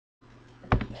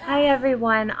Hi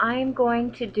everyone, I'm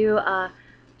going to do a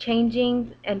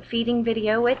changing and feeding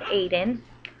video with Aydin,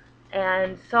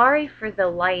 and sorry for the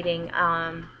lighting.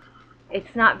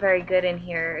 It's not very good in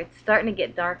here. It's starting to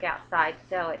get dark outside,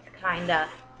 so it's kind of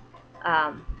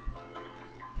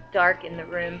dark in the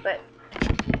room, but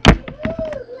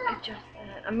adjust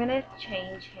that. I'm going to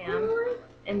change him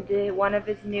into one of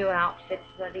his new outfits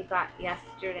that he got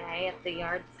yesterday at the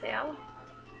yard sale.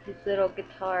 His little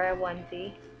guitar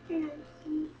onesie.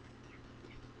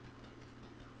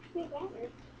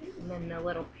 And then the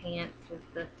little pants with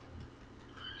the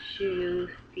shoe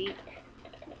feet.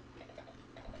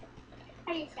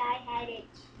 I wish I had it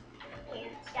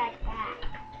pants like that.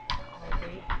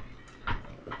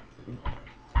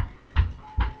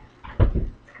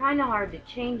 It's kind of hard to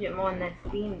change him on this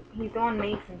bean. He's on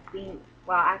Mason's bean.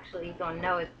 Well, actually, he's on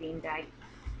Noah's bean bag.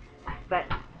 But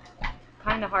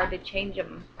kind of hard to change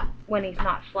him when he's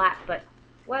not flat. But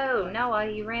whoa, Noah,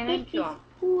 you ran into him.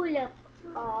 Pull-up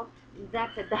off.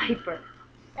 That's a diaper.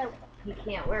 Oh. He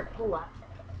can't wear pull-up.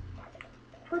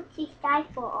 Put his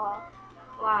diaper off.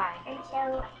 Why? And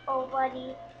so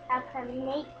already have him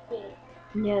naked.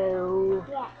 No.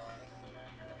 Yes.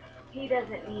 He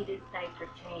doesn't need his diaper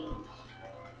changed.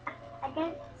 I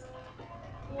don't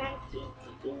want you to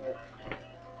do it.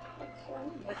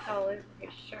 What's all over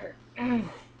his shirt? Mom.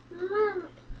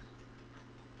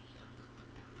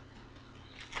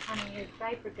 Honey, his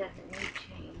diaper doesn't need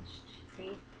changed.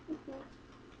 See? Mm-hmm.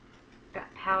 Got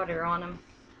powder on him.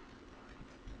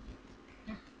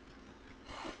 No,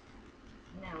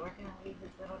 we're going to leave his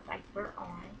little diaper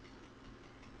on.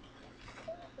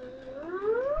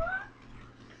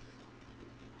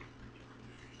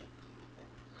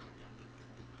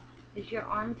 Does your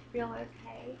arms feel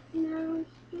okay? No,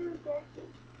 still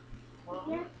doesn't. Well,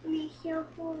 Yes, me so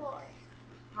hard.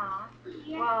 huh?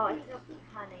 Yes, Well, it's okay,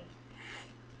 honey.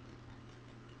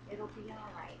 It'll be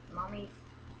alright. Mommy's...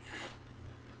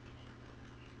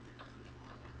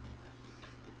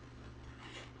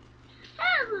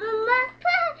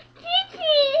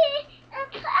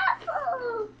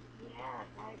 Yeah,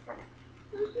 diaper.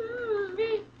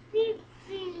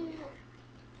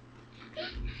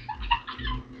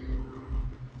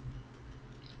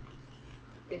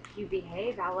 If you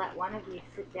behave, I'll let one of you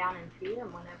sit down and feed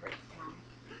him whenever it's time.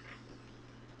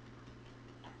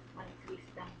 Once he's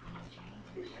done being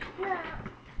changed.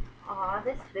 Aw,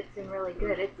 this fits him really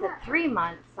good. It's a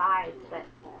 3-month size, but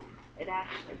it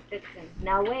actually fits him.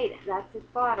 Now wait, that's his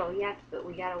bottle, yes, but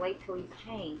we gotta wait till he's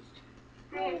changed.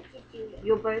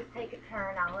 You'll both take a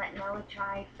turn. I'll let Noah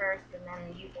try first, and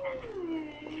then you can.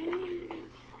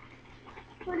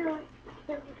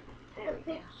 There we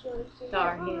go.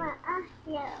 Sorry.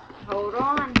 Hold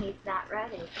on, he's not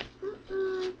ready.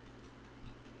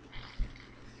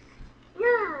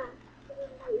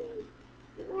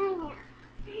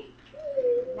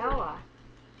 Noah.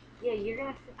 Yeah, you're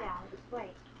gonna sit down. Just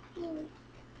wait.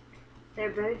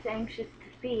 They're both anxious to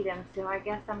feed him, so I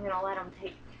guess I'm gonna let them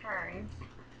take turns.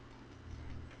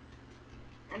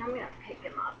 And I'm gonna pick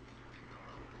him up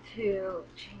to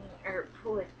change or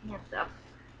pull his pants up.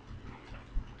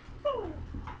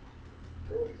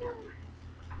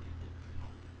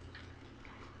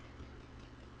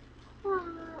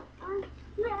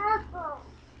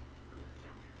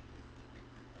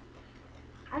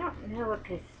 I don't know if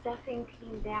his stuffing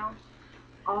came down,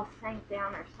 all sank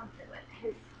down or something, but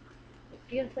it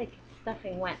feels like his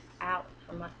stuffing went out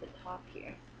from up the top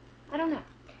here. I don't know.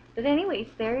 But anyways,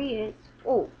 there he is.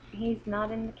 Oh, he's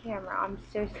not in the camera. I'm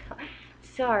so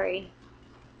sorry.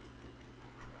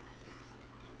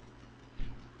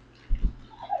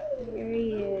 There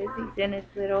he is. He's in his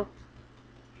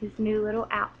new little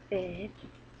outfit.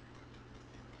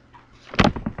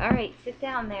 Alright, sit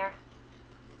down there.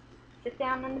 Sit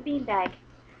down on the beanbag.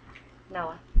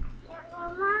 Noah.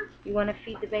 You want to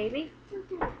feed the baby?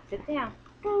 Sit down.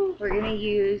 We're going to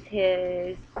use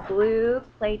his blue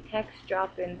Playtex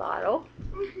drop-in bottle.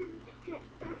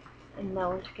 And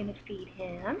Noah's going to feed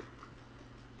him.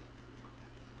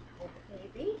 Hold the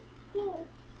baby.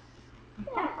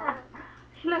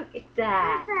 Look at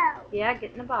that. Yeah,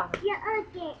 get in the bottle. Yeah,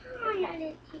 okay. I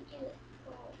wanted to do it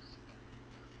first.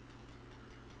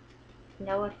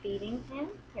 Noah feeding him.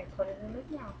 Here, put it in his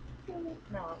mouth.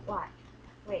 Noah, watch.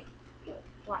 Wait.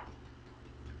 Watch.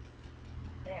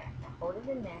 There. Now hold it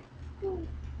in there. You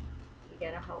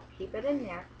gotta help keep it in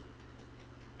there.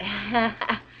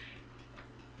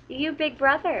 You big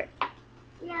brother.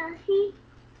 Yeah, see?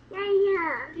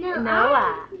 Yeah. No,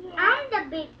 Noah. I'm the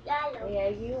big yellow. Yeah,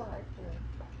 you are too.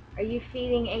 Are you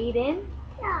feeding Aydin?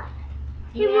 Yeah.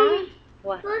 Yeah?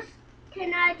 What? First,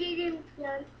 can I do the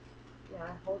Yeah,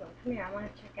 hold on. Come here. I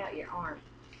want to check out your arm.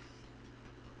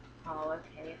 Oh,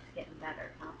 okay, it's getting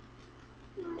better, huh?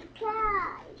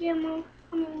 Okay. Jim,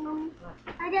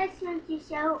 I just want to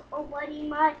show what he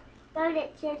might. But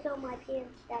it says on my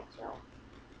pants, that's all.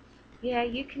 Yeah,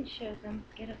 you can show them.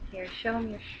 Get up here. Show him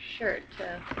your shirt.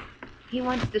 He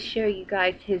wants to show you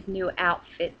guys his new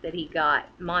outfit that he got.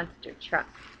 Monster truck.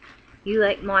 You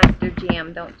like Monster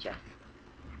Jam, don't you?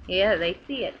 Yeah, they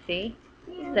see it, see?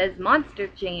 Yeah. It says Monster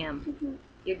Jam.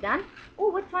 You're done? Oh,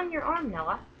 what's on your arm,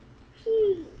 Noah?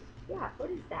 He. Yeah,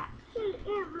 what is that? He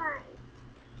is mine.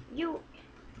 You.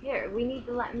 Here, we need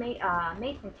to let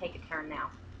Mason take a turn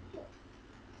now.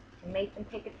 Can Mason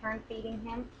take a turn feeding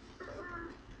him?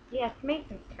 Yeah, it's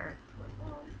Mason's turn.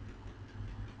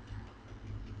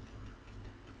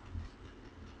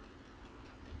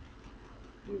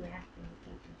 You asked him to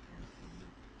take his turn.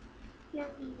 No,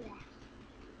 he left.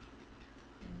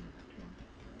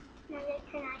 Now,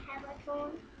 can I have a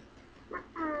turn?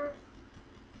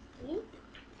 See?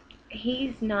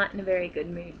 He's not in a very good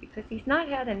mood because he's not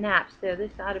had a nap, so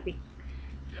this ought to be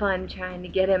fun trying to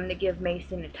get him to give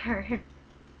Mason a turn.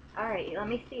 Alright, let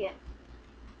me see it.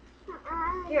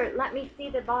 Here, let me see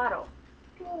the bottle.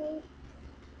 Okay.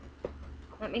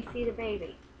 Let me see the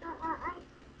baby.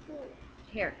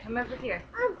 Here, come over here.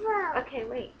 Okay,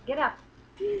 wait, get up.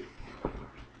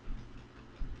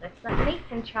 Let's let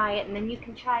Mason try it, and then you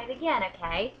can try it again,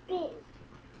 okay?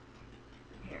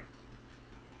 Here.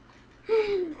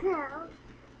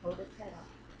 Hold his head up.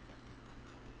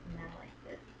 Now like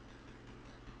this.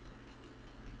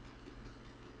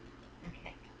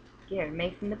 Okay. Here,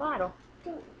 Mason the bottle.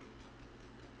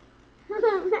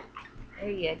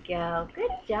 There you go.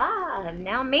 Good job.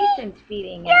 Now Mason's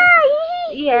feeding him.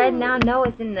 Yeah, now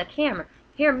Noah's in the camera.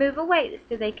 Here, move away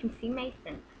so they can see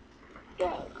Mason.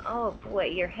 Oh boy,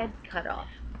 your head's cut off.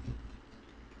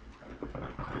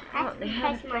 That's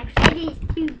because my head is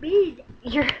too big.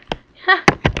 You're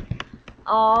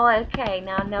Oh, okay.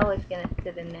 Now Noah's gonna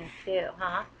sit in there too,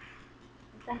 huh?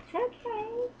 That's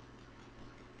okay.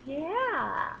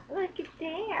 Yeah. Look at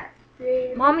there.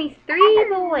 Mommy's 3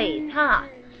 boys, huh?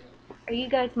 Are you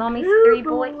guys Mommy's 3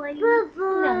 boys?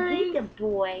 No, he's a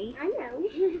boy. I know.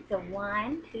 So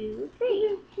 1, 2,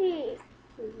 3.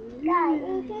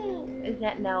 Is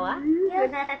that Noah?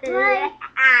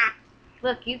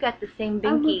 Look, you got the same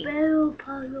binky.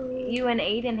 You and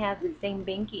Aydin have the same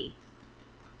binky.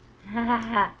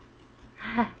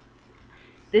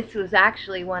 This was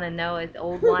actually one of Noah's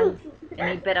old ones,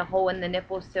 and he bit a hole in the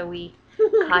nipple, so we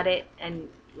cut it and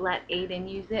let Aydin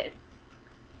use it.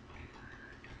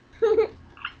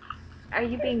 Are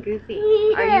you being goofy?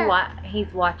 Are you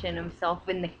he's watching himself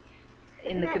in the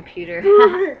computer.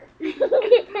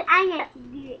 I have to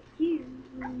do it too.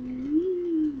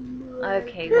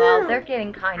 Okay, well, they're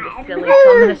getting kind of silly, so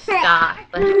I'm going to stop.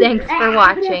 But thanks for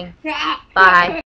watching. Bye.